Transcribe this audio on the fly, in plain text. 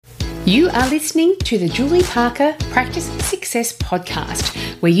You are listening to the Julie Parker Practice Success Podcast,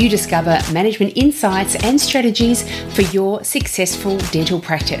 where you discover management insights and strategies for your successful dental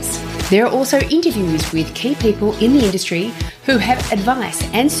practice. There are also interviews with key people in the industry who have advice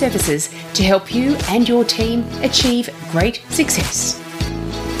and services to help you and your team achieve great success.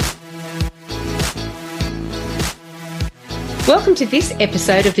 Welcome to this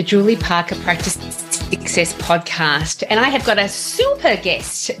episode of the Julie Parker Practice Success Podcast, and I have got a super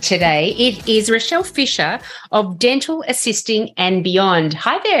guest today. It is Rochelle Fisher of Dental Assisting and Beyond.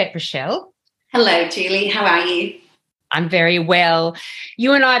 Hi there, Rochelle. Hello, Julie. How are you? I'm very well.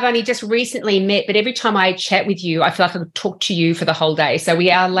 You and I have only just recently met, but every time I chat with you, I feel like I could talk to you for the whole day. So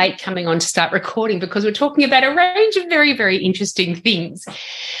we are late coming on to start recording because we're talking about a range of very, very interesting things.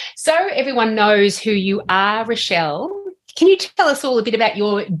 So everyone knows who you are, Rochelle. Can you tell us all a bit about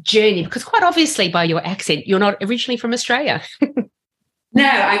your journey? Because quite obviously by your accent, you're not originally from Australia. No,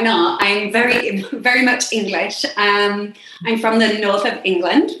 I'm not. I'm very, very much English. I'm from the north of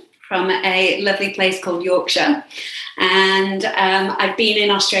England, from a lovely place called Yorkshire. And I've been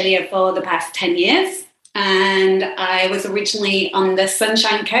in Australia for the past 10 years. And I was originally on the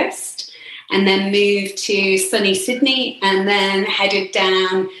Sunshine Coast and then moved to sunny Sydney and then headed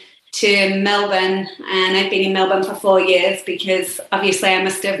down to Melbourne, and I've been in Melbourne for 4 years because obviously I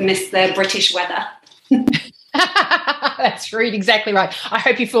must have missed the British weather. That's right, exactly right. I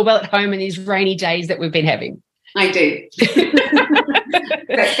hope you feel well at home in these rainy days that we've been having. I do.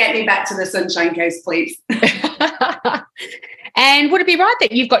 But get me back to the Sunshine Coast, please. And would it be right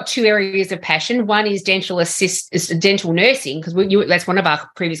that you've got two areas of passion? One is dental nursing, because that's one of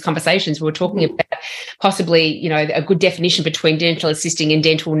our previous conversations. We were talking about possibly, a good definition between dental assisting and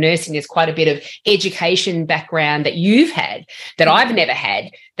dental nursing. There's quite a bit of education background that you've had that I've never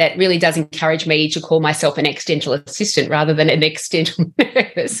had that really does encourage me to call myself an ex-dental assistant rather than an ex-dental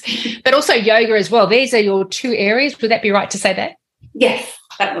nurse. But also yoga as well. These are your two areas. Would that be right to say that? Yes,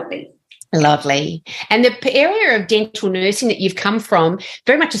 that would be. Lovely. And the area of dental nursing that you've come from,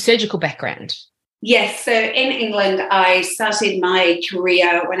 very much a surgical background. Yes. So in England, I started my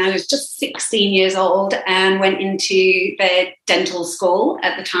career when I was just 16 years old and went into the dental school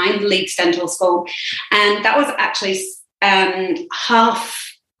at the time, Leeds Dental School. And that was actually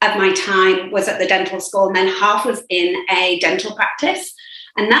half of my time was at the dental school and then half was in a dental practice.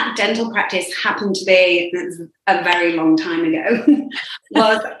 And that dental practice happened to be, a very long time ago,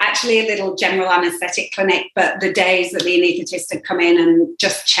 was actually a little general anaesthetic clinic, but the days that the anaesthetist had come in and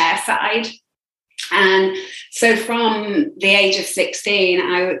just chairside. And so from the age of 16,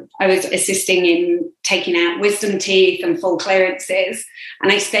 I was assisting in taking out wisdom teeth and full clearances.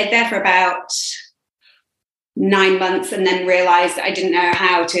 And I stayed there for about 9 months and then realised I didn't know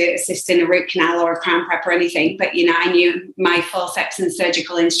how to assist in a root canal or a crown prep or anything. But, I knew my forceps and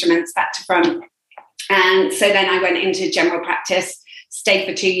surgical instruments back to front. And so then I went into general practice, stayed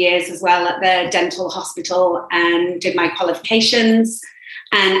for 2 years as well at the dental hospital and did my qualifications.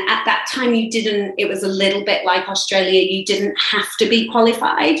 And at that time, it was a little bit like Australia, you didn't have to be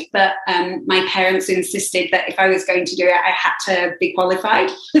qualified, but my parents insisted that if I was going to do it, I had to be qualified.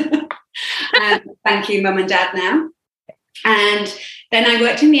 Thank you, Mum and Dad now. And then I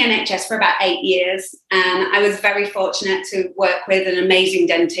worked in the NHS for about 8 years, and I was very fortunate to work with an amazing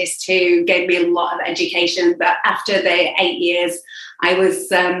dentist who gave me a lot of education. But after the 8 years, I was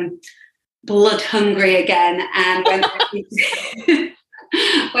blood hungry again and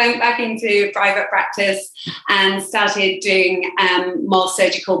went back into private practice and started doing more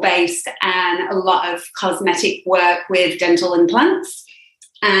surgical based and a lot of cosmetic work with dental implants.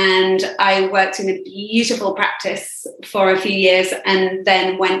 And I worked in a beautiful practice for a few years and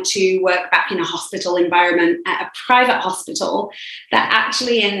then went to work back in a hospital environment at a private hospital that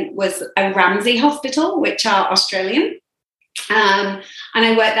actually was a Ramsay hospital, which are Australian. And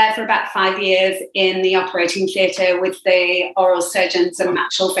I worked there for about 5 years in the operating theatre with the oral surgeons and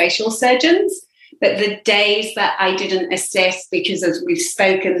maxillofacial surgeons. But the days that I didn't assist, because as we've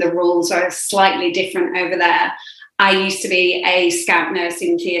spoken, the rules are slightly different over there, I used to be a scout nurse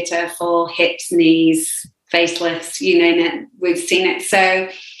in theatre for hips, knees, facelifts, you name it, we've seen it. So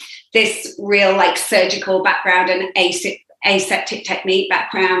this real surgical background and aseptic technique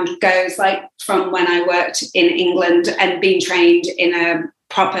background goes from when I worked in England and being trained in a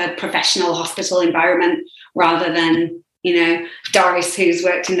proper professional hospital environment rather than, Doris, who's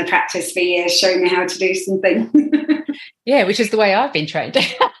worked in the practice for years, showing me how to do something. Yeah, which is the way I've been trained.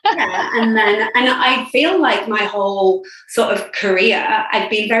 Yeah, and I feel like my whole sort of career, I've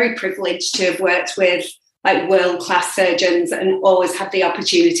been very privileged to have worked with world-class surgeons and always had the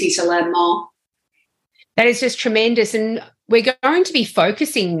opportunity to learn more. That is just tremendous. And we're going to be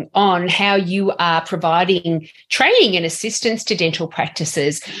focusing on how you are providing training and assistance to dental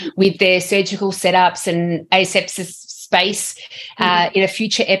practices with their surgical setups and asepsis space in a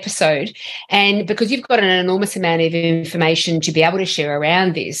future episode. And because you've got an enormous amount of information to be able to share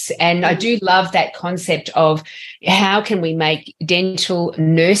around this, and I do love that concept of how can we make dental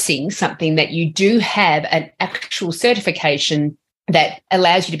nursing something that you do have an actual certification that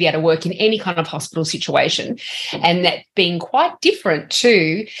allows you to be able to work in any kind of hospital situation, and that being quite different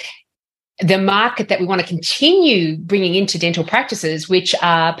to the market that we want to continue bringing into dental practices, which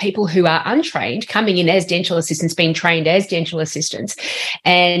are people who are untrained, coming in as dental assistants, being trained as dental assistants.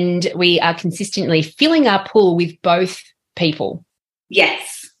 And we are consistently filling our pool with both people.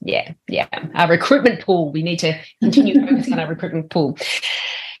 Yes. Yeah. Our recruitment pool. We need to continue focusing on our recruitment pool.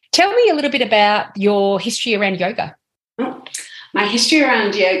 Tell me a little bit about your history around yoga. My history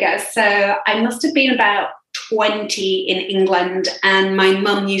around yoga. So I must have been about 20 in England, and my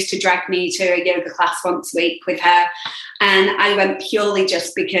mum used to drag me to a yoga class once a week with her, and I went purely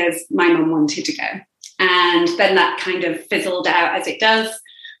just because my mum wanted to go. And then that kind of fizzled out, as it does.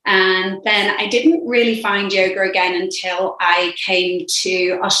 And then I didn't really find yoga again until I came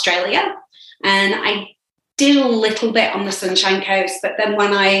to Australia, and I did a little bit on the Sunshine Coast. But then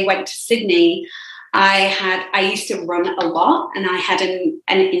when I went to Sydney, I used to run a lot, and I had an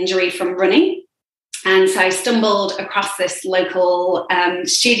injury from running. And so I stumbled across this local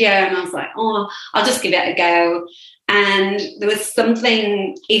studio, and I was like, oh, I'll just give it a go. And there was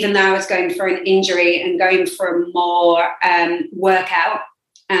something, even though I was going for an injury and going for a more workout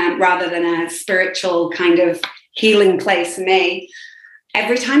rather than a spiritual kind of healing place for me,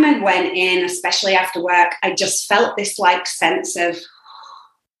 every time I went in, especially after work, I just felt this like sense of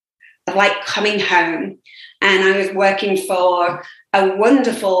like coming home. And I was working for a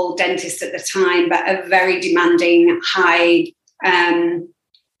wonderful dentist at the time, but a very demanding, high,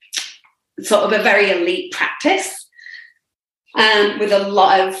 sort of a very elite practice, with a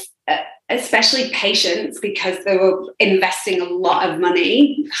lot of, especially patients, because they were investing a lot of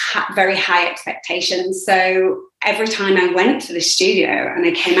money, very high expectations. So every time I went to the studio and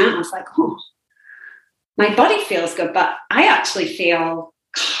I came out, I was like, oh, my body feels good, but I actually feel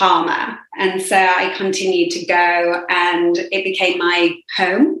calmer. And so I continued to go, and it became my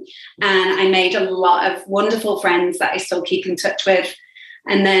home, and I made a lot of wonderful friends that I still keep in touch with.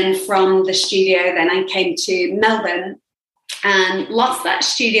 And then from the studio, then I came to Melbourne and lost that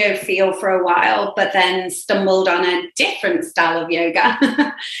studio feel for a while, but then stumbled on a different style of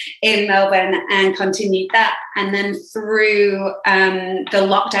yoga in Melbourne and continued that. And then through the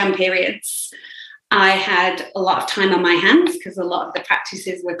lockdown periods, I had a lot of time on my hands because a lot of the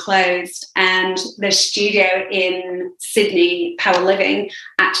practices were closed, and the studio in Sydney, Power Living,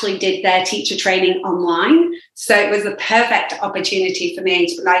 actually did their teacher training online. So it was a perfect opportunity for me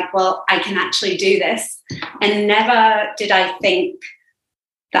to be like, well, I can actually do this. And never did I think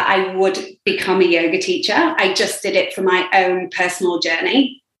that I would become a yoga teacher. I just did it for my own personal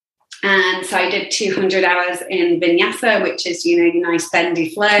journey. And so I did 200 hours in vinyasa, which is, you know, your nice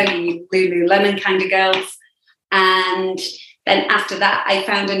bendy flow, you Lululemon kind of girls. And then after that, I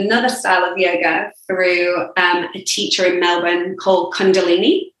found another style of yoga through a teacher in Melbourne called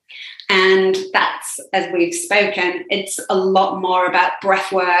Kundalini. And that's, as we've spoken, it's a lot more about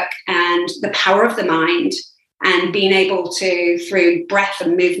breath work and the power of the mind, and being able to, through breath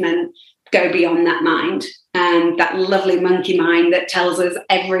and movement, go beyond that mind. That lovely monkey mind that tells us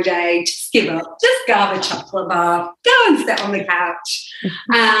every day, just give up, just go have a chocolate bar, go and sit on the couch.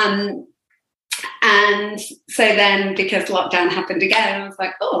 And so then, because lockdown happened again, I was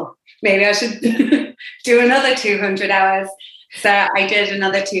like, oh, maybe I should do another 200 hours. So I did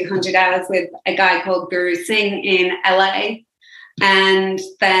another 200 hours with a guy called Guru Singh in LA. And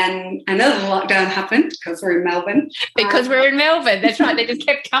then another lockdown happened because we're in Melbourne. Because we're in Melbourne. That's right. They just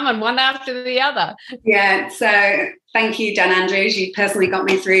kept coming one after the other. Yeah. So thank you, Dan Andrews. You personally got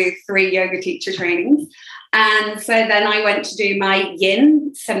me through 3 yoga teacher trainings. And so then I went to do my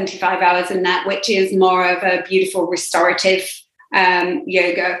yin, 75 hours in that, which is more of a beautiful restorative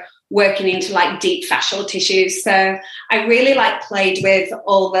yoga, working into like deep fascial tissues. So I really like played with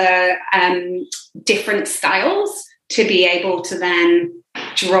all the different styles to be able to then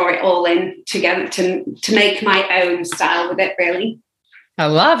draw it all in together to make my own style with it, really. I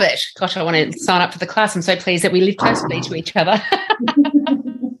love it. Gosh, I want to sign up for the class. I'm so pleased that we live closely to each other.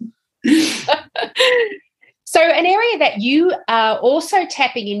 So an area that you are also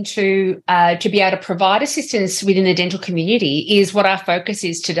tapping into to be able to provide assistance within the dental community is what our focus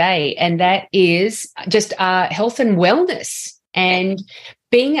is today, and that is just health and wellness, and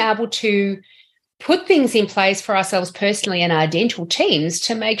being able to put things in place for ourselves personally and our dental teams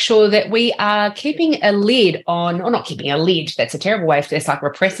to make sure that we are keeping a lid on, or not keeping a lid, that's a terrible way of this, like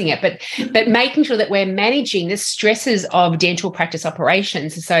repressing it, but making sure that we're managing the stresses of dental practice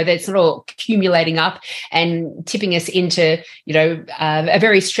operations so that it's not all accumulating up and tipping us into, a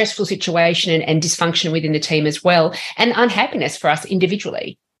very stressful situation and dysfunction within the team as well, and unhappiness for us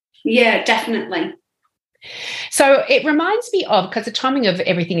individually. Yeah, definitely. So it reminds me of, because the timing of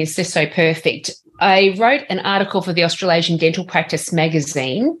everything is just so perfect, I wrote an article for the Australasian Dental Practice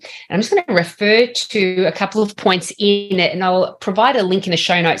magazine, and I'm just going to refer to a couple of points in it, and I'll provide a link in the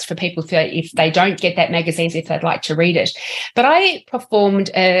show notes for people if they don't get that magazine, if they'd like to read it. But I performed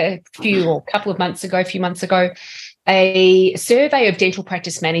a few months ago, a survey of dental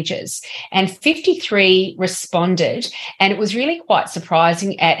practice managers, and 53 responded, and it was really quite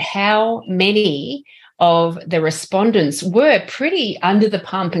surprising at how many of the respondents were pretty under the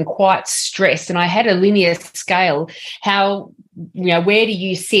pump and quite stressed. And I had a linear scale, how, where do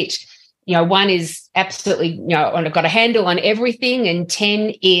you sit? 1 is absolutely, I've got a handle on everything, and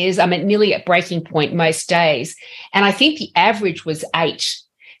 10 is I'm nearly at breaking point most days. And I think the average was 8.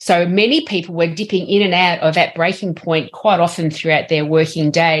 So many people were dipping in and out of that breaking point quite often throughout their working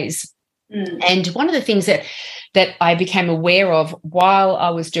days. And one of the things that I became aware of while I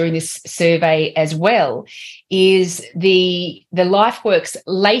was doing this survey as well is the LifeWorks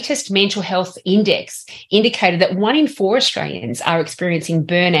latest mental health index indicated that 1 in 4 Australians are experiencing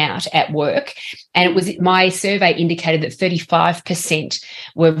burnout at work. And my survey indicated that 35%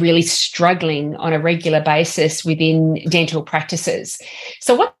 were really struggling on a regular basis within dental practices.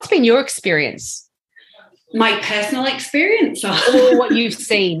 So what's been your experience? My personal experience, or what you've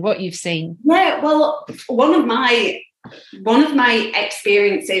seen. Yeah, well, one of my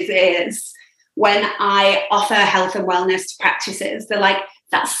experiences is when I offer health and wellness to practices, they're like,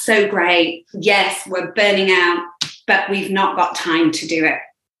 that's so great. Yes, we're burning out, but we've not got time to do it.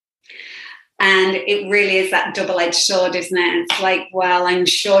 And it really is that double-edged sword, isn't it? It's like, well, I'm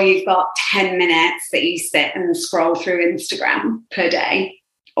sure you've got 10 minutes that you sit and scroll through Instagram per day,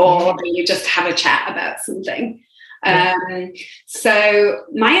 or you just have a chat about something. So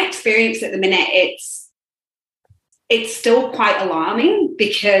my experience at the minute, it's still quite alarming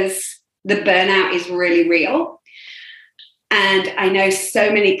because the burnout is really real. And I know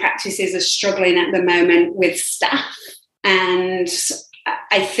so many practices are struggling at the moment with staff. And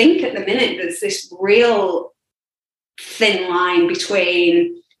I think at the minute there's this real thin line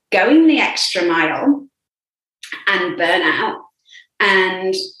between going the extra mile and burnout.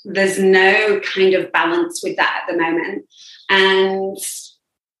 And there's no kind of balance with that at the moment. And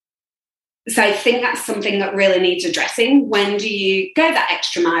so I think that's something that really needs addressing. When do you go that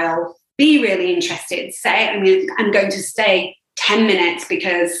extra mile? Be really interested. Say, I'm going to stay 10 minutes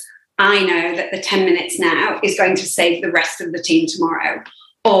because I know that the 10 minutes now is going to save the rest of the team tomorrow.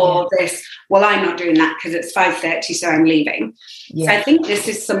 Or this, well, I'm not doing that because it's 5:30, so I'm leaving. Yeah. So I think this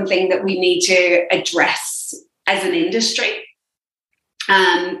is something that we need to address as an industry.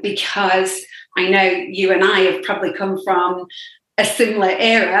 Because I know you and I have probably come from a similar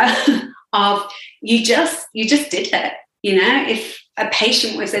era of you just did it. If a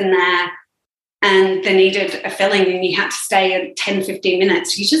patient was in there and they needed a filling and you had to stay 10, 15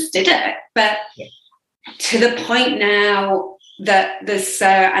 minutes, you just did it. But to the point now that there's,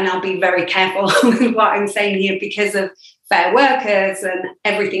 and I'll be very careful with what I'm saying here because of fair workers and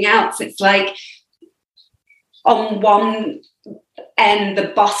everything else, it's like on one and the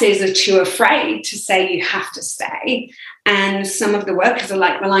bosses are too afraid to say you have to stay. And some of the workers are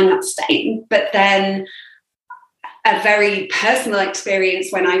like, well, I'm not staying. But then a very personal experience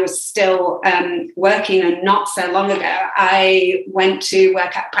when I was still working and not so long ago, I went to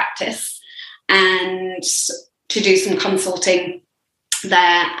work at practice and to do some consulting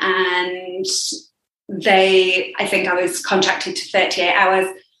there. And I think I was contracted to 38 hours.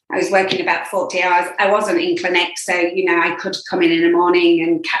 I was working about 40 hours. I wasn't in clinic, so, I could come in the morning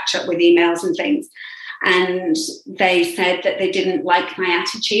and catch up with emails and things. And they said that they didn't like my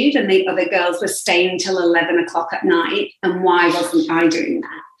attitude and the other girls were staying till 11 o'clock at night. And why wasn't I doing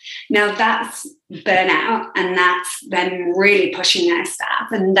that? Now, that's burnout and that's them really pushing their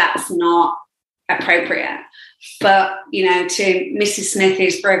staff, and that's not appropriate. But, to Mrs. Smith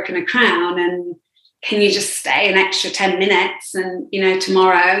who's broken a crown and can you just stay an extra 10 minutes and,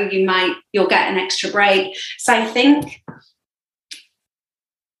 tomorrow you'll get an extra break. So I think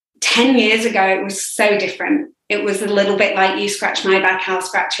 10 years ago, it was so different. It was a little bit like you scratch my back, I'll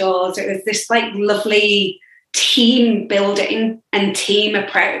scratch yours. It was this like lovely team building and team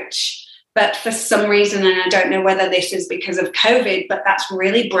approach. But for some reason, and I don't know whether this is because of COVID, but that's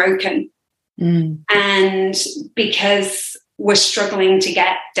really broken And because we're struggling to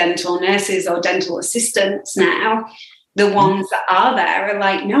get dental nurses or dental assistants now, the ones that are there are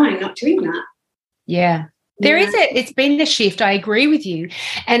like, no, I'm not doing that. Yeah. It's been a shift. I agree with you.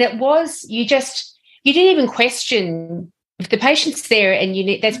 And it was, you didn't even question if the patient's there, and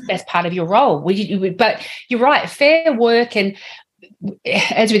that's part of your role. But you're right, fair work. And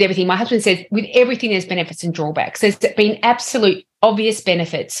as with everything, my husband says, with everything, there's benefits and drawbacks. There's been absolute obvious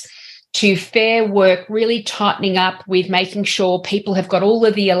benefits to fair work, really tightening up with making sure people have got all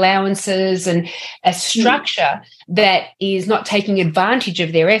of the allowances and a structure that is not taking advantage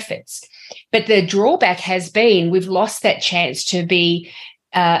of their efforts. But the drawback has been we've lost that chance to be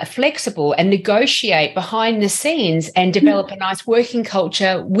flexible and negotiate behind the scenes and develop a nice working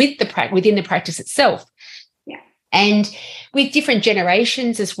culture within the practice itself. And with different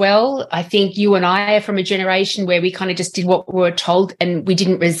generations as well, I think you and I are from a generation where we kind of just did what we were told and we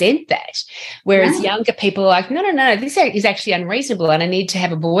didn't resent that. Whereas younger people are like, no, this is actually unreasonable and I need to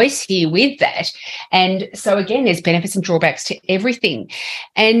have a voice here with that. And so, again, there's benefits and drawbacks to everything.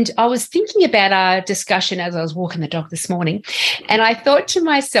 And I was thinking about our discussion as I was walking the dog this morning, and I thought to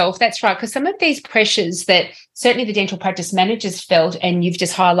myself, that's right, because some of these pressures that certainly the dental practice managers felt, and you've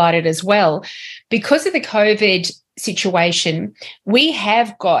just highlighted as well, because of the COVID situation, we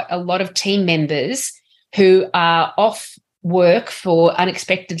have got a lot of team members who are off work for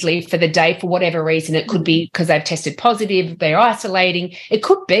unexpectedly for the day for whatever reason. It could be because they've tested positive, they're isolating. It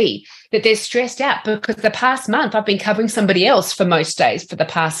could be that they're stressed out because the past month I've been covering somebody else for most days for the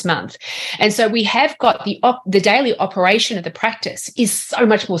past month. And so we have got the daily operation of the practice is so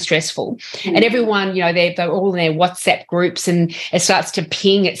much more stressful. And everyone, they're all in their WhatsApp groups, and it starts to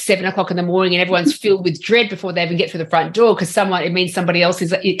ping at 7:00 in the morning, and everyone's filled with dread before they even get through the front door because it means somebody else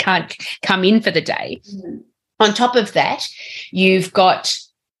can't come in for the day. On top of that, you've got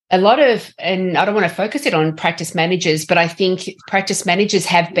a lot of, and I don't want to focus it on practice managers, but I think practice managers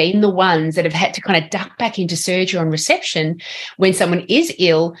have been the ones that have had to kind of duck back into surgery on reception when someone is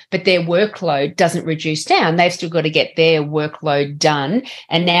ill, but their workload doesn't reduce down. They've still got to get their workload done.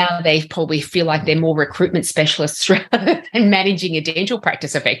 And now they probably feel like they're more recruitment specialists rather than managing a dental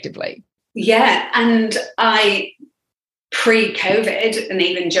practice effectively. Yeah. And pre-COVID and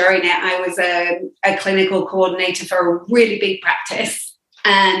even during it, I was a clinical coordinator for a really big practice.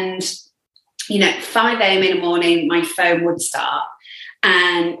 And, 5 a.m. in the morning, my phone would start.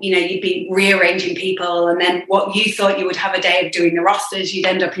 And, you'd be rearranging people. And then what you thought you would have a day of doing the rosters, you'd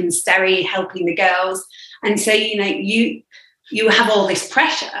end up in Steri helping the girls. And so, you have all this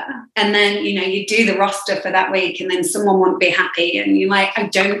pressure. And then, you do the roster for that week, and then someone won't be happy. And you're like, I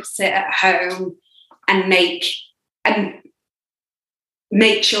don't sit at home and make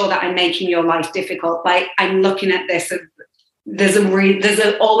sure that I'm making your life difficult. Like, I'm looking at this. There's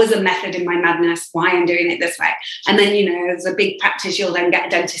always a method in my madness why I'm doing it this way. And then, as a big practice, you'll then get a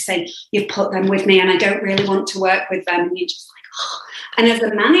dentist saying, you've put them with me and I don't really want to work with them. And you're just like, oh. And as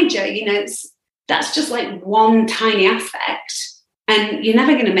a manager, that's just like one tiny aspect. And you're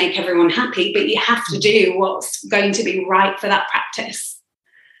never going to make everyone happy, but you have to do what's going to be right for that practice.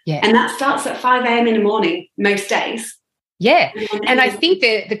 Yeah. And that starts at 5 a.m. in the morning, most days. Yeah. And I think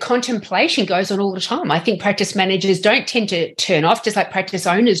the contemplation goes on all the time. I think practice managers don't tend to turn off, just like practice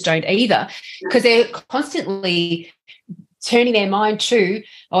owners don't either, because they're constantly turning their mind to,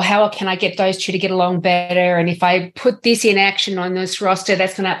 how can I get those two to get along better? And if I put this in action on this roster,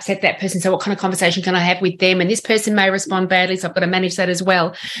 that's going to upset that person. So what kind of conversation can I have with them? And this person may respond badly, so I've got to manage that as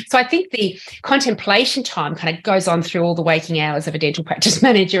well. So I think the contemplation time kind of goes on through all the waking hours of a dental practice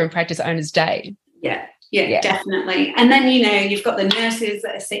manager and practice owner's day. Yeah, definitely. And then, you've got the nurses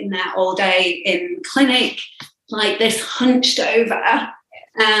that are sitting there all day in clinic, like this hunched over,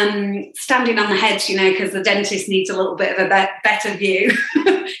 standing on the heads, because the dentist needs a little bit of a better view.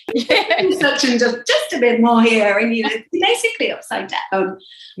 Such and just a bit more here, and, basically upside down.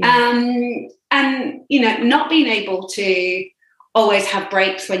 And, not being able to always have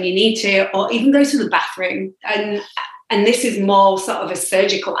breaks when you need to, or even go to the bathroom. And this is more sort of a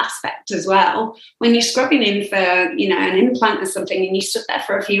surgical aspect as well. When you're scrubbing in for, an implant or something and you stood there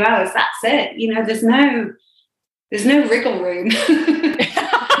for a few hours, that's it. There's no wriggle room.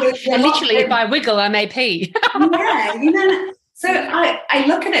 And literally, if I wiggle, I may pee. So I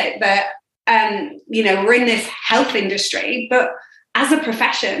look at it that, we're in this health industry, but as a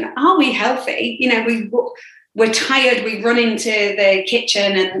profession, are we healthy? We're tired, we run into the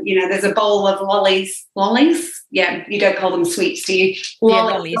kitchen and, there's a bowl of lollies. Lollies? Yeah, you don't call them sweets, do you?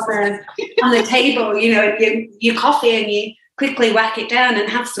 Lollies. On the table, your coffee, and quickly whack it down and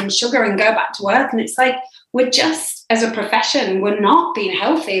have some sugar and go back to work. And it's like, we're just, as a profession, we're not being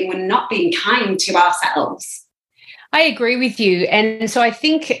healthy and we're not being kind to ourselves. I agree with you. And so I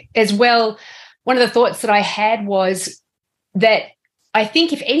think as well, one of the thoughts that I had was that I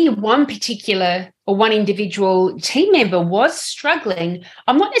think if any one particular or one individual team member was struggling,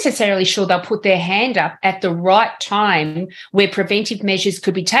 I'm not necessarily sure they'll put their hand up at the right time where preventive measures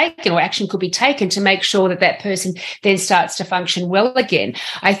could be taken or action could be taken to make sure that that person then starts to function well again.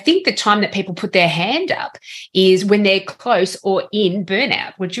 I think the time that people put their hand up is when they're close or in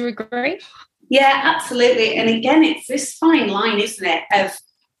burnout. Would you agree? Yeah, absolutely. And again, it's this fine line, isn't it, of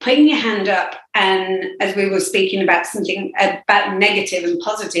putting your hand up, and as we were speaking about something about negative and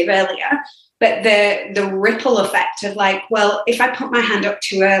positive earlier, but the ripple effect of like, well, if I put my hand up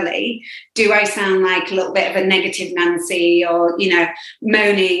too early, do I sound like a little bit of a negative Nancy or,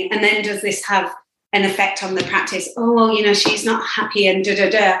 moaning? And then does this have an effect on the practice? Oh, well, she's not happy and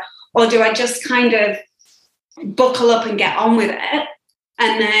da-da-da. Or do I just kind of buckle up and get on with it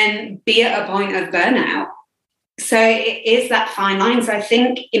and then be at a point of burnout? So it is that fine line. So I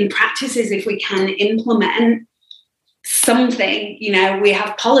think in practices, if we can implement something, we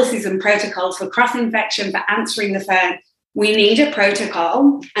have policies and protocols for cross-infection, for answering the phone. We need a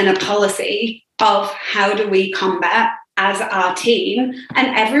protocol and a policy of how do we combat as our team,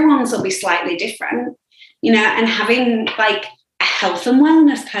 and everyone's will be slightly different, and having like a health and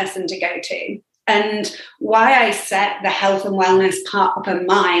wellness person to go to. And why I set the health and wellness part up in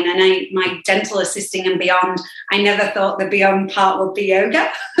mine, and my dental assisting and beyond, I never thought the beyond part would be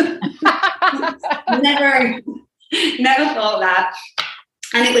yoga. Never thought that.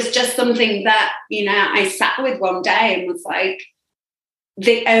 And it was just something that, I sat with one day and was like,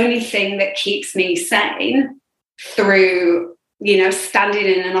 the only thing that keeps me sane through, standing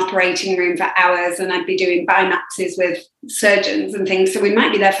in an operating room for hours, and I'd be doing bimaxes with surgeons and things. So we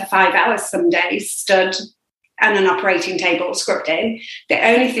might be there for 5 hours some days, stood at an operating table scripting. The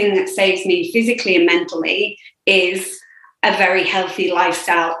only thing that saves me physically and mentally is a very healthy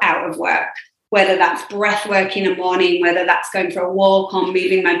lifestyle out of work, whether that's breath work in the morning, whether that's going for a walk or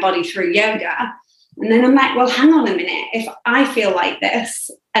moving my body through yoga. And then I'm like, well, hang on a minute. If I feel like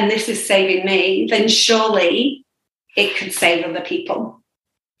this and this is saving me, then surely it could save other people.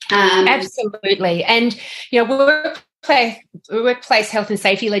 Absolutely. And, workplace health and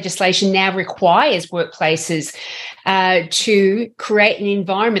safety legislation now requires workplaces to create an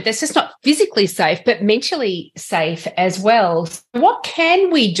environment that's just not physically safe, but mentally safe as well. So what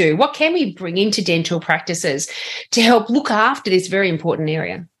can we do? What can we bring into dental practices to help look after this very important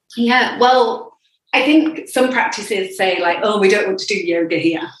area? Yeah, well, I think some practices say like, oh, we don't want to do yoga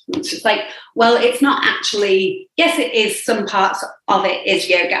here. It's just like, well, it's not actually, yes, it is, some parts of it is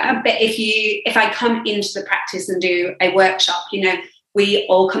yoga, but if I come into the practice and do a workshop, we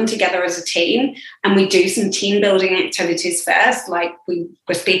all come together as a team and we do some team building activities first, like we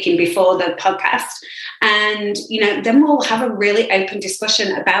were speaking before the podcast. And, then we'll have a really open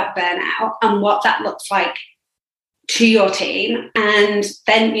discussion about burnout and what that looks like to your team, and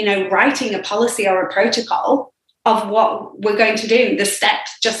then writing a policy or a protocol of what we're going to do, the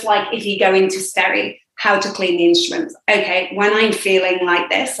steps, just like if you go into steri, how to clean the instruments. Okay, when I'm feeling like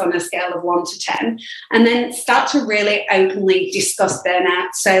this on a scale of 1 to 10, and then start to really openly discuss burnout.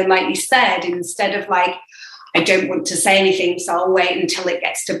 So like you said, instead of like, I don't want to say anything, so I'll wait until it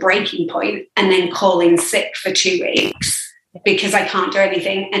gets to breaking point and then call in sick for 2 weeks because I can't do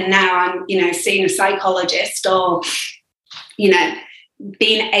anything. And now I'm, seeing a psychologist or,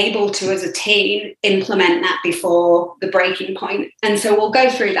 being able to, as a team, implement that before the breaking point. And so we'll go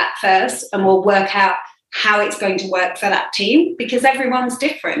through that first and we'll work out how it's going to work for that team, because everyone's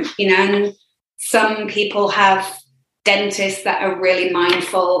different, and some people have dentists that are really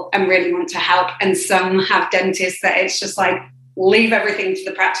mindful and really want to help. And some have dentists that it's just like, leave everything to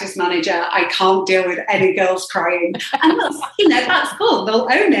the practice manager. I can't deal with any girls crying. And that's cool. They'll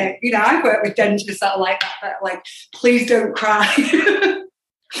own it. I've worked with dentists that are like that, that are like, please don't cry.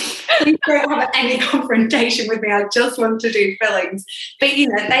 Please don't have any confrontation with me. I just want to do fillings. But,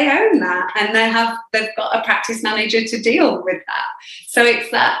 they own that, and they've got a practice manager to deal with that. So it's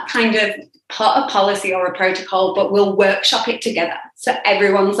that kind of put a policy or a protocol, but we'll workshop it together so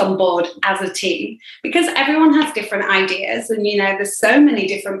everyone's on board as a team, because everyone has different ideas, and there's so many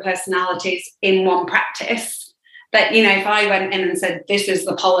different personalities in one practice that if I went in and said this is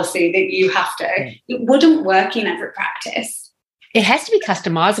the policy that you have to, it wouldn't work in every practice. It has to be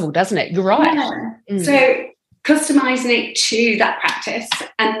customizable, doesn't it? You're right. Yeah. So customizing it to that practice,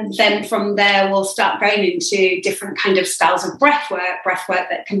 and then from there we'll start going into different kind of styles of breath work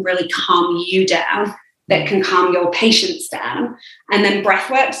that can really calm you down that can calm your patients down. And then breath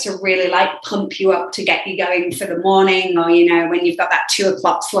works to really like pump you up to get you going for the morning, or, you know, when you've got that 2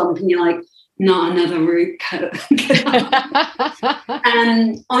 o'clock slump and you're like, not another route.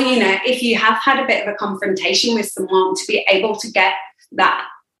 Or, you know, if you have had a bit of a confrontation with someone, to be able to get that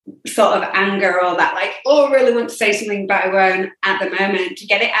sort of anger or that like, oh, I really want to say something but I won't at the moment, to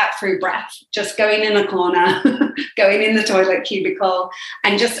get it out through breath, just going in a corner, going in the toilet cubicle,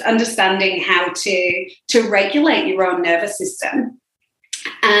 and just understanding how to regulate your own nervous system.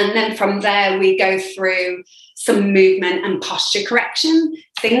 And then from there, we go through some movement and posture correction,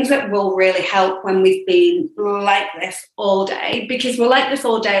 things that will really help when we've been like this all day, because we're like this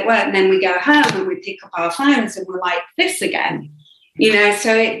all day at work, and then we go home and we pick up our phones and we're like this again. You know,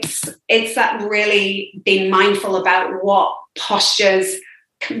 so it's that really being mindful about what postures,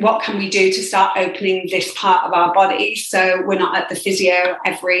 what can we do to start opening this part of our body, so we're not at the physio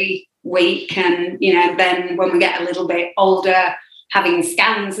every week, and, you know, then when we get a little bit older, having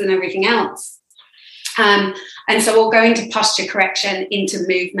scans and everything else. And so we'll go into posture correction, into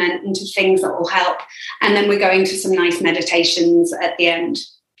movement, into things that will help. And then we're going to some nice meditations at the end,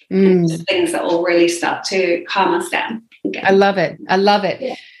 things that will really start to calm us down. Okay. I love it.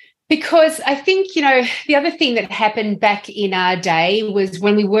 Yeah. Because I think, you know, the other thing that happened back in our day was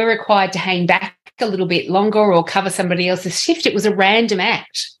when we were required to hang back a little bit longer or cover somebody else's shift, it was a random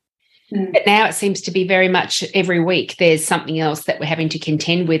act. But now it seems to be very much every week there's something else that we're having to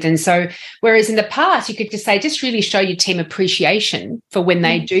contend with. And so whereas in the past you could just say, just really show your team appreciation for when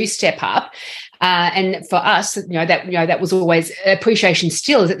they do step up. And for us, that was always appreciation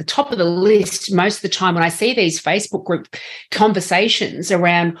still is at the top of the list most of the time when I see these Facebook group conversations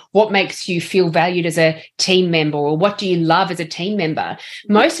around what makes you feel valued as a team member or what do you love as a team member.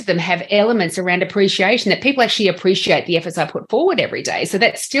 Most of them have elements around appreciation, that people actually appreciate the efforts I put forward every day. So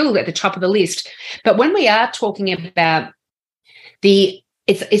that's still at the top of the list. But when we are talking about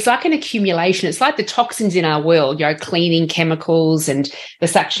it's like an accumulation. It's like the toxins in our world, you know, cleaning chemicals and the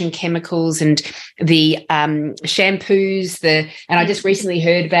suction chemicals and the shampoos. And I just recently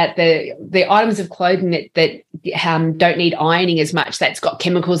heard about the items of clothing that don't need ironing as much. That's got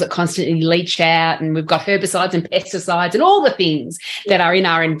chemicals that constantly leach out, and we've got herbicides and pesticides and all the things that are in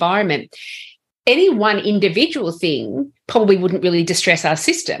our environment. Any one individual thing probably wouldn't really distress our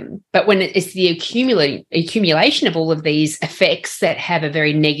system. But when it's the accumulation of all of these effects that have a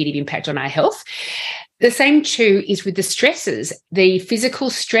very negative impact on our health, the same too is with the stresses, the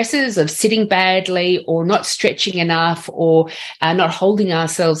physical stresses of sitting badly or not stretching enough or not holding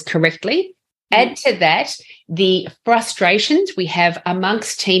ourselves correctly. Add to that the frustrations we have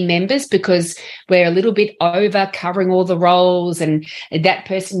amongst team members because we're a little bit over covering all the roles, and that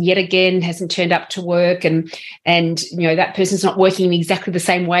person yet again hasn't turned up to work, and you know that person's not working in exactly the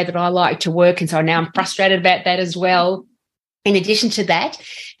same way that I like to work, and so now I'm frustrated about that as well. In addition to that,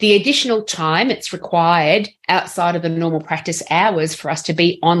 the additional time it's required outside of the normal practice hours for us to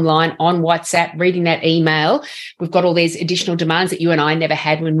be online, on WhatsApp, reading that email. We've got all these additional demands that you and I never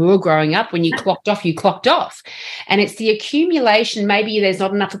had when we were growing up. When you clocked off, you clocked off. And it's the accumulation. Maybe there's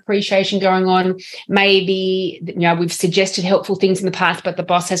not enough appreciation going on. Maybe, you know, we've suggested helpful things in the past, but the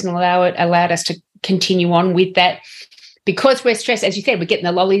boss hasn't allowed us to continue on with that. Because we're stressed, as you said, we're getting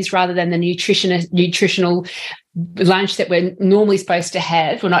the lollies rather than the nutritional lunch that we're normally supposed to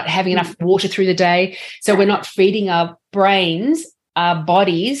have. We're not having enough water through the day. So we're not feeding our brains, our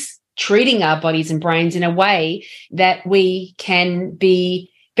bodies, treating our bodies and brains in a way that we can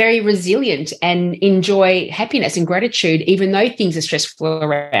be very resilient and enjoy happiness and gratitude, even though things are stressful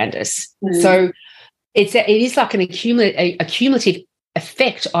around us. So it is like a cumulative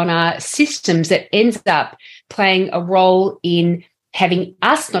effect on our systems that ends up playing a role in having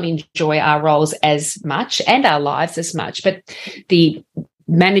us not enjoy our roles as much and our lives as much, but the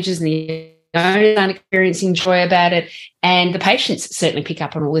managers and the owners aren't experiencing joy about it, and the patients certainly pick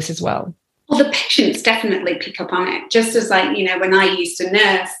up on all this as well. Well, the patients definitely pick up on it, just as like, you know, when I used to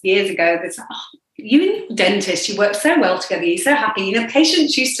nurse years ago, there's, you and dentist, you work so well together, you're so happy. You know,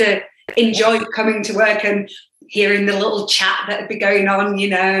 patients used to enjoy coming to work and hearing the little chat that would be going on, you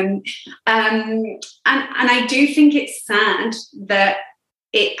know, and I do think it's sad that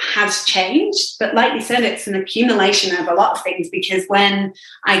it has changed, but like you said, it's an accumulation of a lot of things, because when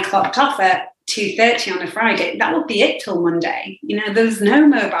I clocked off at 2:30 on a Friday, that would be it till Monday. You know, there was no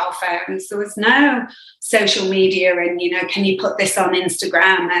mobile phones, there was no social media, and, you know, can you put this on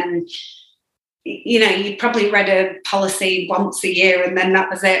Instagram? And, you know, you probably read a policy once a year and then that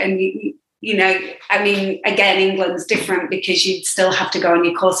was it. And you know, I mean, again, England's different because you'd still have to go on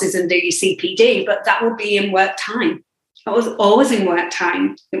your courses and do your CPD, but that would be in work time. It was always in work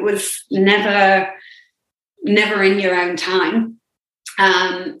time. It was never never in your own time.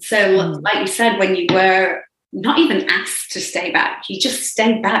 So like you said, when you were not even asked to stay back, you just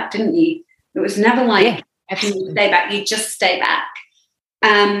stayed back, didn't you? It was never like, can you stay back? You just stay back.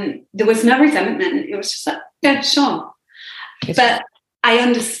 There was no resentment. It was just like, yeah, sure. But I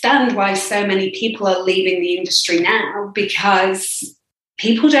understand why so many people are leaving the industry now, because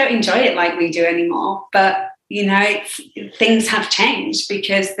people don't enjoy it like we do anymore. But, you know, things have changed,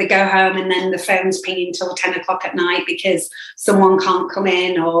 because they go home and then the phone's pinging till 10 o'clock at night because someone can't come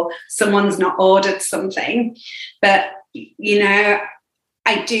in or someone's not ordered something. But, you know,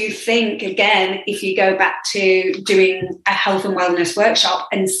 I do think, again, if you go back to doing a health and wellness workshop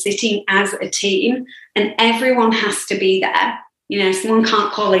and sitting as a team, and everyone has to be there. You know, someone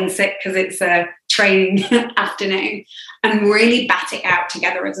can't call in sick because it's a training afternoon, and really bat it out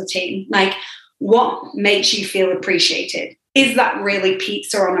together as a team. Like, what makes you feel appreciated? Is that really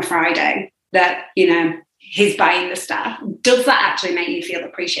pizza on a Friday that, you know, he's buying the stuff? Does that actually make you feel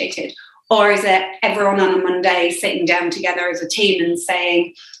appreciated? Or is it everyone on a Monday sitting down together as a team and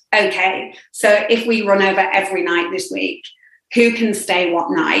saying, okay, so if we run over every night this week, who can stay what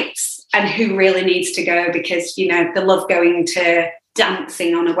nights and who really needs to go because, you know, they love going to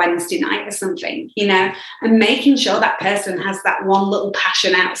dancing on a Wednesday night or something, you know, and making sure that person has that one little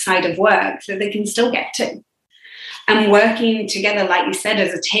passion outside of work so they can still get to. And working together, like you said,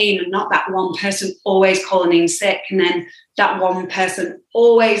 as a team, and not that one person always calling in sick and then that one person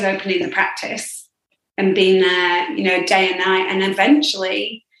always opening the practice and being there, you know, day and night. And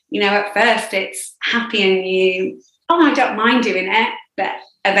eventually, you know, at first it's happy and you, oh, I don't mind doing it. But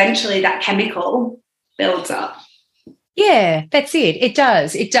eventually that chemical builds up. Yeah, that's it. It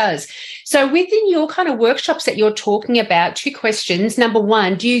does. It does. So within your kind of workshops that you're talking about, 2 questions. Number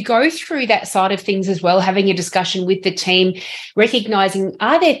one, do you go through that side of things as well, having a discussion with the team, recognizing,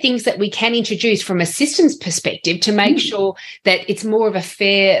 are there things that we can introduce from a systems perspective to make sure that it's more of a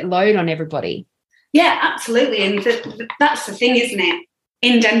fair load on everybody? Yeah, absolutely. And that's the thing, isn't it?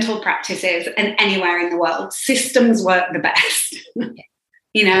 In dental practices and anywhere in the world, systems work the best.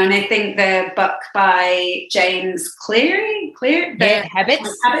 You know, and I think the book by James Clear,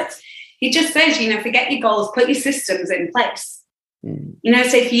 Habits, he just says, you know, forget your goals, put your systems in place. You know,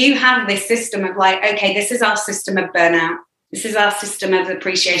 so if you have this system of like, okay, this is our system of burnout, this is our system of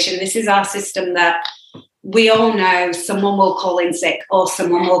appreciation, this is our system that we all know someone will call in sick or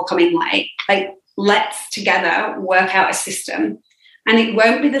someone will come in late. Like, let's together work out a system. And it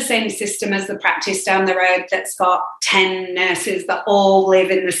won't be the same system as the practice down the road that's got 10 nurses that all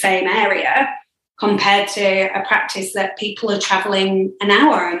live in the same area, compared to a practice that people are travelling an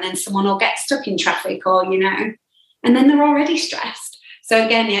hour and then someone will get stuck in traffic or, you know, and then they're already stressed. So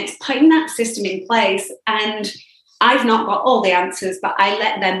again, yeah, it's putting that system in place. And I've not got all the answers, but I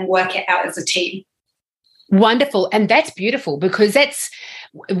let them work it out as a team. Wonderful. And that's beautiful, because that's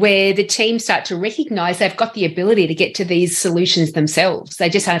where the team start to recognise they've got the ability to get to these solutions themselves. They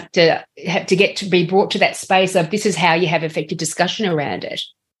just have to get to be brought to that space of, this is how you have effective discussion around it.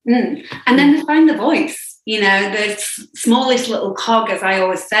 And then they find the voice. You know, the smallest little cog, as I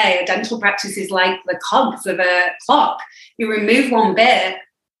always say, a dental practice is like the cogs of a clock. You remove one bit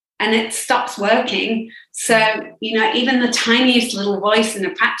and it stops working. So, you know, even the tiniest little voice in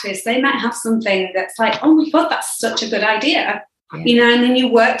a practice, they might have something that's like, oh my God, that's such a good idea. Yeah. You know, and then you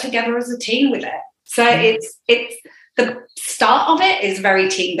work together as a team with it. So it's the start of it is very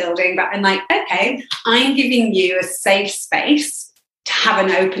team building, but I'm like, okay, I'm giving you a safe space to have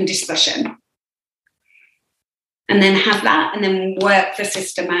an open discussion. And then have that, and then work the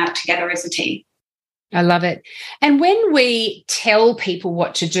system out together as a team. I love it. And when we tell people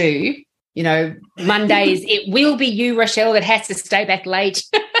what to do, you know, Mondays, it will be you, Rochelle, that has to stay back late.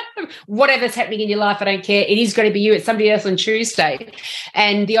 Whatever's happening in your life, I don't care. It is going to be you. It's somebody else on Tuesday.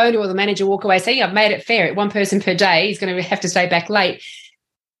 And the owner or the manager walk away saying, I've made it fair. One person per day is going to have to stay back late.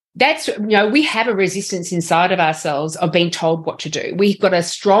 That's, you know, we have a resistance inside of ourselves of being told what to do. We've got a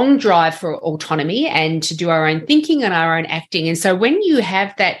strong drive for autonomy and to do our own thinking and our own acting. And so when you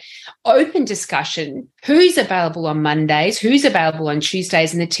have that open discussion, who's available on Mondays, who's available on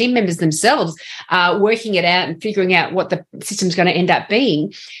Tuesdays, and the team members themselves are working it out and figuring out what the system's going to end up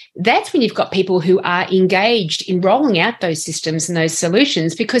being, that's when you've got people who are engaged in rolling out those systems and those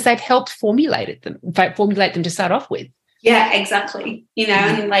solutions because they've helped formulate them to start off with. Yeah, exactly. You know,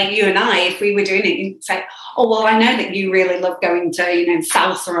 and like you and I, if we were doing it, you'd say, oh, well, I know that you really love going to, you know,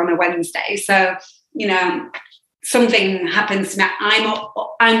 salsa on a Wednesday. So, you know, something happens now.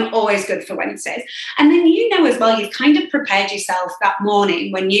 I'm always good for Wednesdays. And then, you know, as well, you've kind of prepared yourself that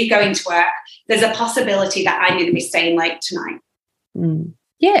morning when you go into work, there's a possibility that I'm going to be staying late tonight.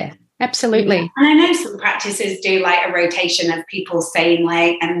 Yeah, Absolutely. Yeah. And I know some practices do like a rotation of people staying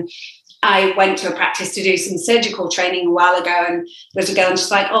late. And I went to a practice to do some surgical training a while ago, and there's a girl and she's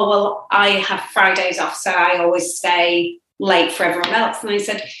like, oh, well, I have Fridays off, so I always stay late for everyone else. And I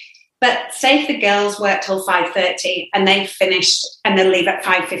said, but say if the girls work till 5:30 and they finished and they leave at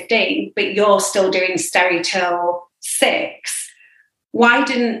 5:15, but you're still doing steri till 6, why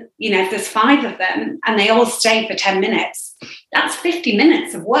didn't, if there's 5 of them and they all stay for 10 minutes, that's 50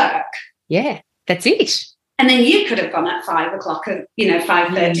 minits of work. Yeah, that's it. And then you could have gone at 5 o'clock,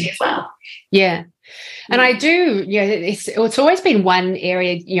 5:30 as well. Yeah. And I do, it's always been one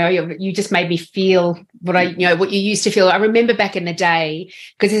area, you just made me feel what you used to feel. I remember back in the day,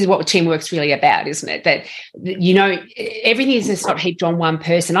 because this is what teamwork's really about, isn't it? That, everything is just not heaped on one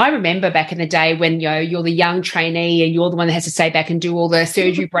person. I remember back in the day when, you're the young trainee and you're the one that has to stay back and do all the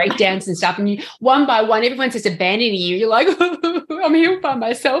surgery breakdowns and stuff. And one by one, everyone's just abandoning you. You're like, I'm here by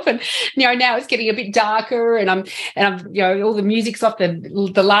myself. And, now it's getting a bit darker and I'm all the music's off,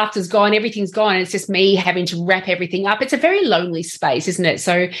 the laughter's gone, everything's gone. And it's just me having to wrap everything up. It's a very lonely space, isn't it?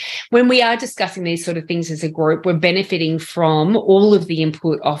 So when we are discussing these sort of things as a group, we're benefiting from all of the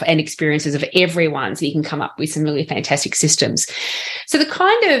input of and experiences of everyone, so you can come up with some really fantastic systems. So the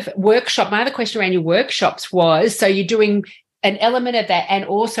kind of workshop, my other question around your workshops was, so you're doing an element of that and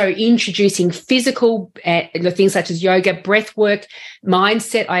also introducing physical things such as yoga, breath work,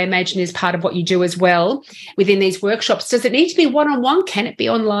 mindset, I imagine is part of what you do as well within these workshops. Does it need to be one-on-one? Can it be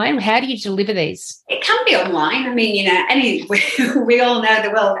online? How do you deliver these? It can be online. I mean, we all know the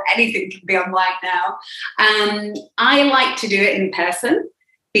world, anything can be online now. I like to do it in person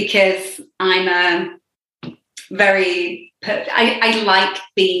because I'm I like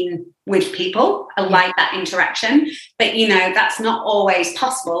being with people. I like that interaction, but that's not always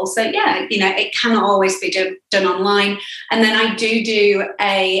possible. So it can always be done online. And then I do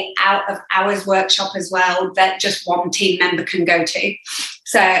a out of hours workshop as well that just one team member can go to.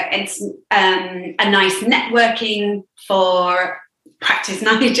 So it's a nice networking for practice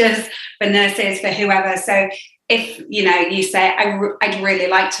managers, for nurses, for whoever. So if you say I'd really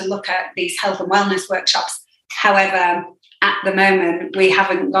like to look at these health and wellness workshops, however, at the moment, we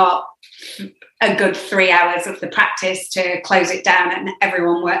haven't got a good 3 hours of the practice to close it down and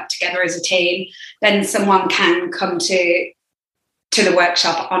everyone work together as a team, then someone can come to the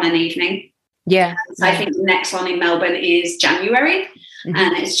workshop on an evening. Yeah. So I think the next one in Melbourne is January,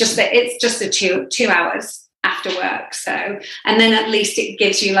 and it's just a 2 hours after work. So, and then at least it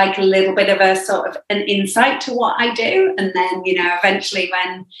gives you like a little bit of a sort of an insight to what I do. And then, eventually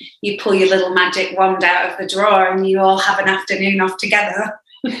when you pull your little magic wand out of the drawer and you all have an afternoon off together,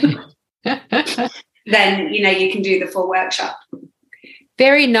 then, you can do the full workshop.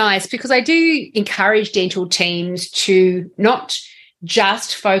 Very nice, because I do encourage dental teams to not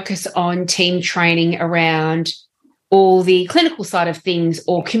just focus on team training around all the clinical side of things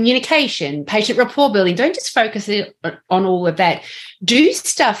or communication, patient rapport building. Don't just focus on all of that. Do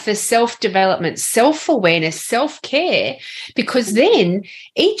stuff for self-development, self-awareness, self-care, because then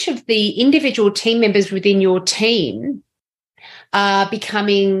each of the individual team members within your team are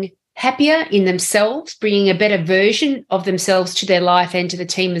becoming happier in themselves, bringing a better version of themselves to their life and to the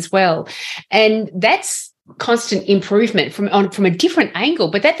team as well. And that's constant improvement from a different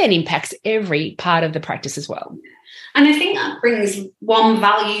angle, but that then impacts every part of the practice as well. And I think that brings one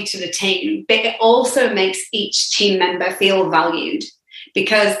value to the team, but it also makes each team member feel valued,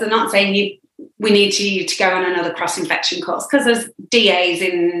 because they're not saying we need you to go on another cross-infection course, because there's DAs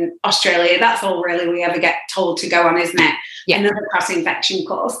in Australia. That's all really we ever get told to go on, isn't it? Yeah. Another cross-infection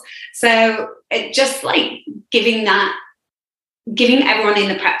course. So it just like giving everyone in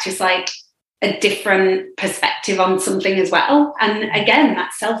the practice like a different perspective on something as well. And again,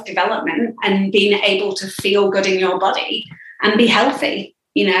 that self-development and being able to feel good in your body and be healthy,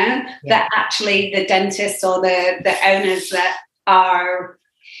 that actually the dentists or the owners that are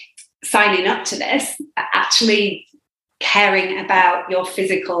signing up to this are actually caring about your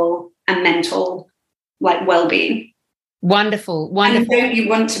physical and mental well-being. Wonderful. And don't you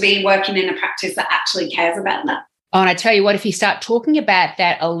want to be working in a practice that actually cares about that? Oh, and I tell you what, if you start talking about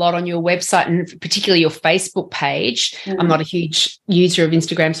that a lot on your website and particularly your Facebook page, I'm not a huge user of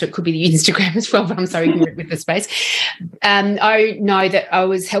Instagram, so it could be the Instagram as well, but I'm so ignorant with the space. I know that I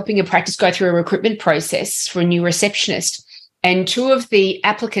was helping a practice go through a recruitment process for a new receptionist, and 2 of the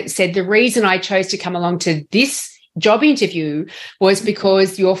applicants said the reason I chose to come along to this job interview was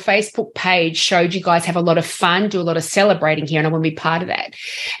because your Facebook page showed you guys have a lot of fun, do a lot of celebrating here, and I want to be part of that.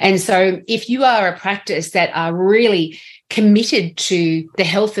 And so if you are a practice that are really committed to the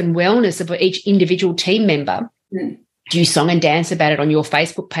health and wellness of each individual team member, do song and dance about it on your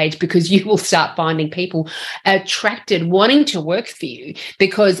Facebook page, because you will start finding people attracted, wanting to work for you,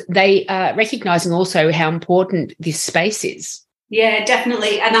 because they are recognizing also how important this space is. Yeah,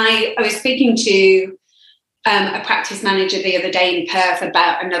 definitely. And I was speaking to a practice manager the other day in Perth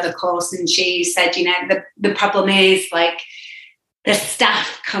about another course, and she said, you know, the problem is, like, the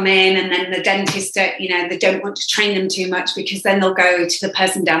staff come in and then the dentist, you know, they don't want to train them too much because then they'll go to the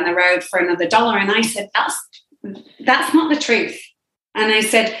person down the road for another $1. And I said, that's not the truth. And I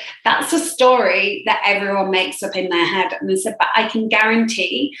said, that's a story that everyone makes up in their head. And I said, but I can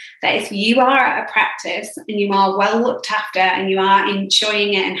guarantee that if you are at a practice and you are well looked after and you are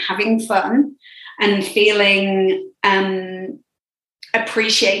enjoying it and having fun and feeling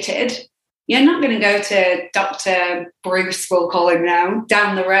appreciated, you're not going to go to Dr. Bruce, we'll call him now,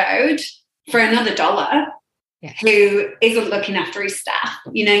 down the road for another $1 who isn't looking after his staff.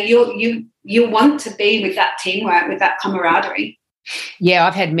 You know, you want to be with that teamwork, with that camaraderie. Yeah,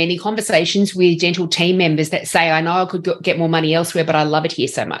 I've had many conversations with dental team members that say, I know I could get more money elsewhere, but I love it here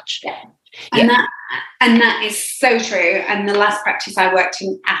so much. Yeah. And that is so true. And the last practice I worked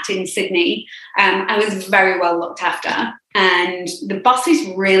in Sydney, I was very well looked after. And the bosses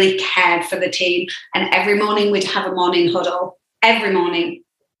really cared for the team. And every morning we'd have a morning huddle. Every morning,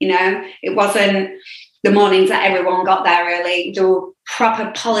 you know, it wasn't the mornings that everyone got there early. There were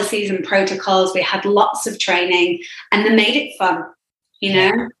proper policies and protocols. We had lots of training, and they made it fun, you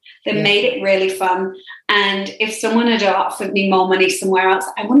know. They made it really fun. And if someone had offered me more money somewhere else,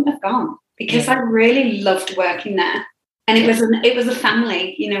 I wouldn't have gone, because I really loved working there. And it was a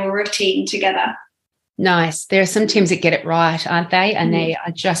family, you know, we were a team together. Nice. There are some teams that get it right, aren't they? And they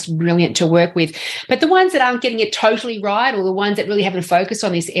are just brilliant to work with. But the ones that aren't getting it totally right, or the ones that really haven't focused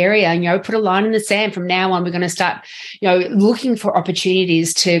on this area, you know, put a line in the sand. From now on, we're going to start, you know, looking for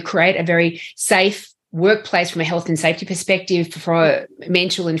opportunities to create a very safe workplace from a health and safety perspective, for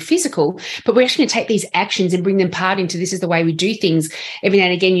mental and physical, but we're actually going to take these actions and bring them part into this is the way we do things. Every now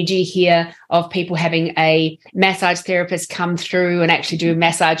and again, you do hear of people having a massage therapist come through and actually do a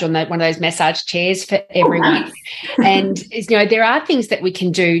massage on one of those massage chairs for everyone. And, you know, there are things that we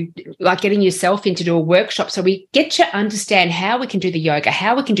can do, like getting yourself in to do a workshop, so we get to understand how we can do the yoga,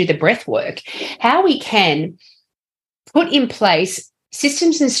 how we can do the breath work, how we can put in place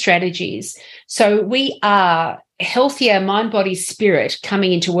systems and strategies so we are healthier mind, body, spirit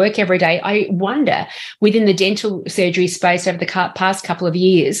coming into work every day. I wonder, within the dental surgery space over the past couple of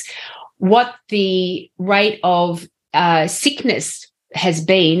years, what the rate of sickness has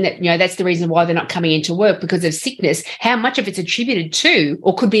been. That, you know, that's the reason why they're not coming into work, because of sickness. How much of it's attributed to,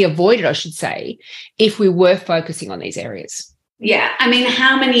 or could be avoided, I should say, if we were focusing on these areas. Yeah, I mean,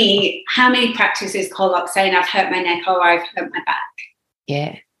 how many practices call up saying I've hurt my neck or I've hurt my back?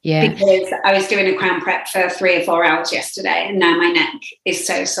 Yeah. Because I was doing a crown prep for 3 or 4 hours yesterday, and now my neck is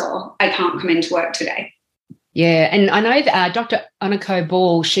so sore I can't come into work today. Yeah, and I know that Dr. Aniko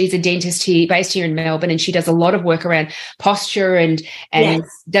Ball, she's a dentist based here in Melbourne, and she does a lot of work around posture and yes.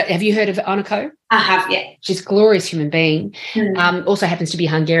 Have you heard of Aniko? I have, yeah. She's a glorious human being. Also happens to be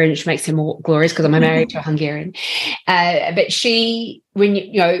Hungarian, which makes her more glorious because I'm married to a Hungarian. But she, when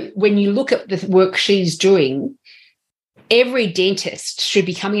you look at the work she's doing, every dentist should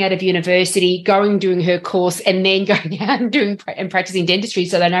be coming out of university, doing her course, and then going out and practicing dentistry,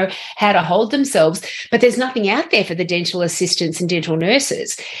 so they know how to hold themselves. But there's nothing out there for the dental assistants and dental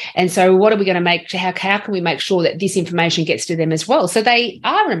nurses. And so what are we going to make? How can we make sure that this information gets to them as well, so they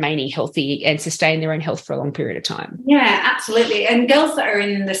are remaining healthy and sustain their own health for a long period of time? Yeah, absolutely. And girls that are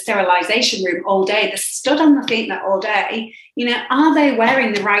in the sterilisation room all day, they're stood on the feet all day. You know, are they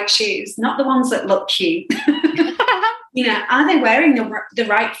wearing the right shoes? Not the ones that look cute. You know, are they wearing the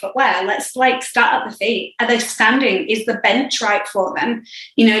right footwear? Let's start at the feet. Are they standing? Is the bench right for them?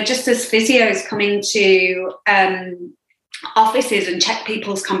 You know, just as physios come into offices and check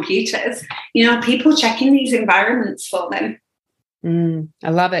people's computers, you know, people checking these environments for them. I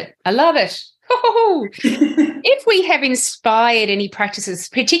love it. If we have inspired any practices,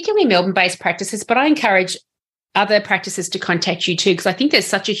 particularly Melbourne-based practices, but I encourage other practices to contact you too, because I think there's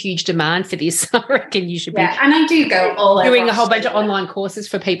such a huge demand for this. I reckon you should be. Yeah, and I do go all doing a whole bunch of online courses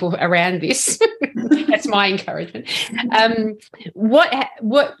for people around this. That's my encouragement.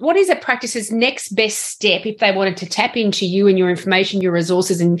 What is a practice's next best step if they wanted to tap into you and your information, your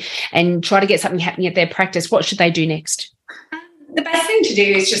resources, and try to get something happening at their practice? What should they do next? The best thing to do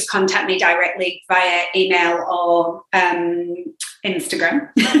is just contact me directly via email or Instagram.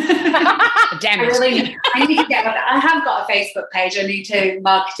 Damn it. I need to get on that. I have got a Facebook page. I need to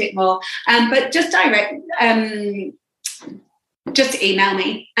market it more. But just direct just email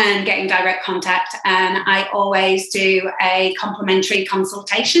me and get in direct contact. And I always do a complimentary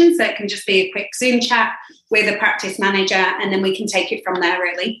consultation. So it can just be a quick Zoom chat with a practice manager, and then we can take it from there,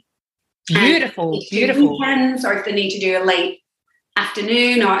 really. Beautiful. Weekends, or if they need to do a late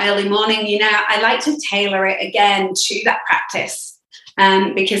afternoon or early morning, you know, I like to tailor it again to that practice.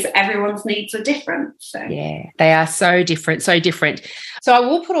 Because everyone's needs are different. So. Yeah, they are so different, so different. So I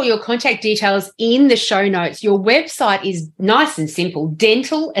will put all your contact details in the show notes. Your website is nice and simple,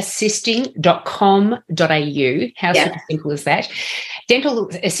 dentalassisting.com.au. How super simple is that? Dental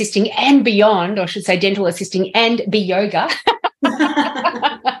Assisting and Beyond, or I should say Dental Assisting and Be Yoga.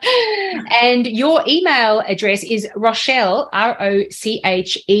 And your email address is Rochelle,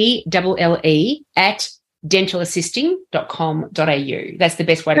 ROCHELLE, at dentalassisting.com.au. That's the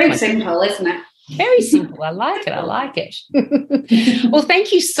best way to contact. Very simple, isn't it? Very simple. I like it. Well,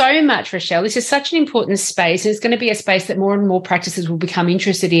 thank you so much, Rochelle. This is such an important space, and it's going to be a space that more and more practices will become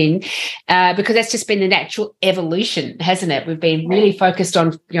interested in, because that's just been the natural evolution, hasn't it? We've been really focused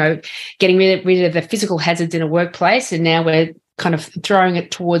on, you know, getting rid of the physical hazards in a workplace, and now we're kind of throwing it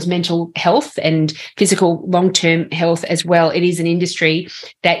towards mental health and physical long-term health as well. It is an industry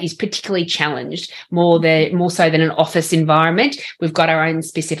that is particularly challenged, more so than an office environment. We've got our own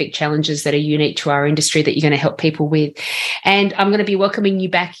specific challenges that are unique to our industry that you're going to help people with. And I'm going to be welcoming you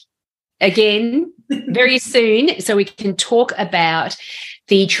back again very soon so we can talk about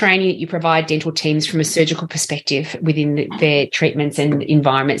the training that you provide dental teams from a surgical perspective within their treatments and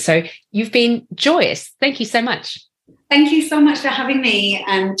environment. So you've been joyous. Thank you so much. Thank you so much for having me,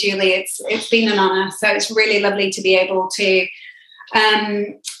 Julie. It's been an honour. So it's really lovely to be able to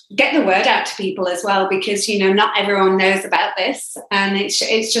get the word out to people as well, because, you know, not everyone knows about this, and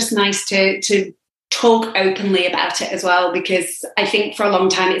it's just nice to talk openly about it as well, because I think for a long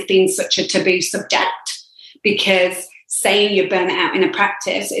time it's been such a taboo subject, because saying you're burnt out in a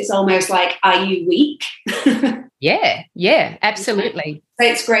practice is almost like, are you weak? Yeah, absolutely. So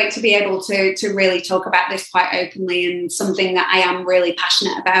it's great to be able to really talk about this quite openly, and something that I am really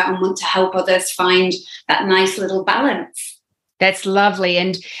passionate about and want to help others find that nice little balance. That's lovely.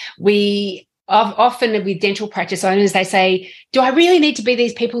 And we often with dental practice owners, they say, do I really need to be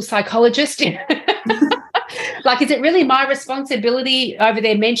these people's psychologist? Like, is it really my responsibility over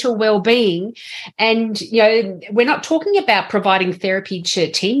their mental well-being? And, you know, we're not talking about providing therapy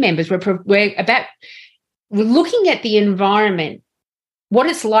to team members. We're looking at the environment, what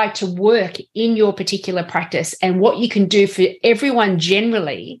it's like to work in your particular practice, and what you can do for everyone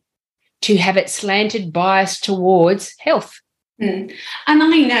generally to have it slanted, biased towards health. And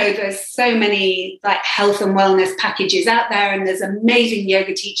I know there's so many like health and wellness packages out there, and there's amazing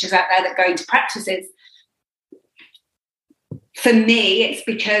yoga teachers out there that go into practices. For me, it's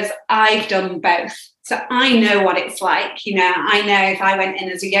because I've done both. So I know what it's like. You know, I know if I went in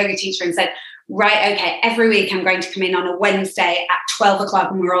as a yoga teacher and said, right, okay, every week I'm going to come in on a Wednesday at 12 o'clock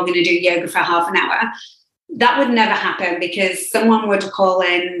and we're all going to do yoga for half an hour, that would never happen, because someone would call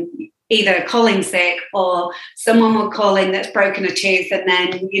in, either calling sick, or someone would call in that's broken a tooth, and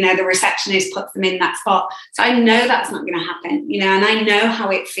then, you know, the receptionist puts them in that spot. So I know that's not going to happen, you know, and I know how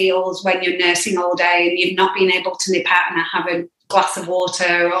it feels when you're nursing all day and you've not been able to nip out and have a glass of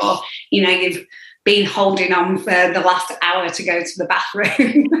water, or, you know, you've been holding on for the last hour to go to the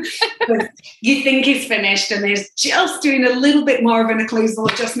bathroom. You think he's finished and he's just doing a little bit more of an occlusal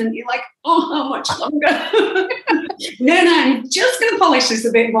adjustment. You're like, oh, how much longer? No, I'm just going to polish this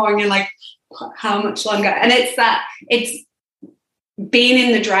a bit more. And you're like, how much longer? And it's being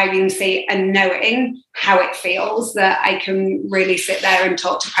in the driving seat and knowing how it feels that I can really sit there and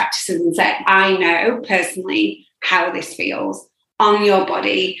talk to practices and say, I know personally how this feels on your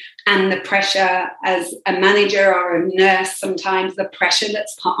body, and the pressure as a manager or a nurse, sometimes the pressure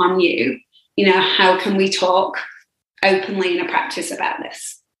that's put on you. You know, how can we talk openly in a practice about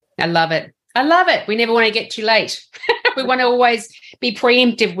this? I love it. We never want to get too late. We want to always be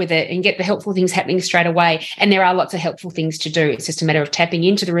preemptive with it and get the helpful things happening straight away. And there are lots of helpful things to do. It's just a matter of tapping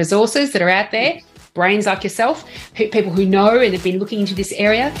into the resources that are out there, brains like yourself, people who know and have been looking into this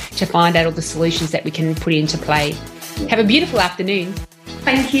area, to find out all the solutions that we can put into play. Have a beautiful afternoon.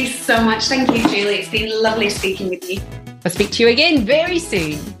 Thank you so much. Thank you, Julie. It's been lovely speaking with you. I'll speak to you again very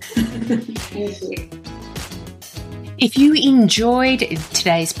soon. Thank you. If you enjoyed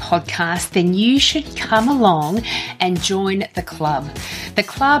today's podcast, then you should come along and join the club. The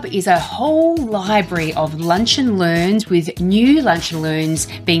club is a whole library of lunch and learns, with new lunch and learns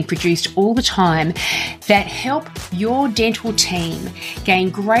being produced all the time, that help your dental team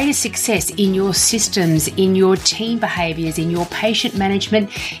gain greater success in your systems, in your team behaviours, in your patient management,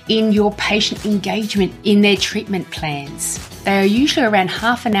 in your patient engagement, in their treatment plans. They are usually around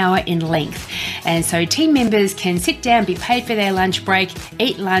half an hour in length. And so team members can sit down, be paid for their lunch break,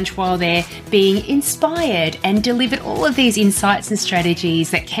 eat lunch while they're being inspired and delivered all of these insights and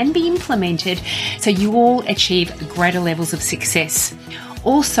strategies that can be implemented so you all achieve greater levels of success.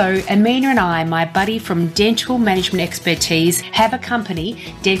 Also, Amina and I, my buddy from Dental Management Expertise, have a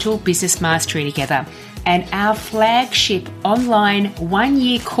company, Dental Business Mastery, together. And our flagship online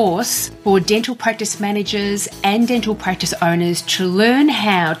 1-year course for dental practice managers and dental practice owners to learn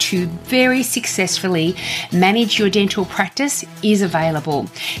how to very successfully manage your dental practice is available.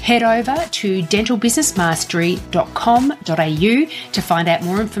 Head over to dentalbusinessmastery.com.au to find out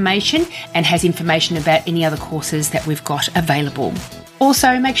more information, and has information about any other courses that we've got available.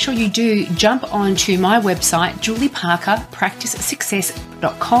 Also, make sure you do jump onto my website,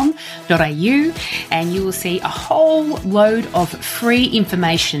 julieparkerpracticesuccess.com.au, and you will see a whole load of free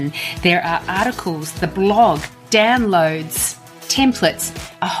information. There are articles, the blog, downloads, templates,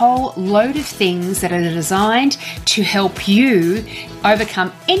 a whole load of things that are designed to help you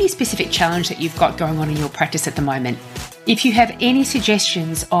overcome any specific challenge that you've got going on in your practice at the moment. If you have any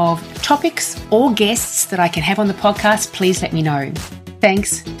suggestions of topics or guests that I can have on the podcast, please let me know.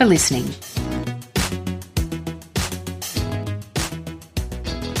 Thanks for listening.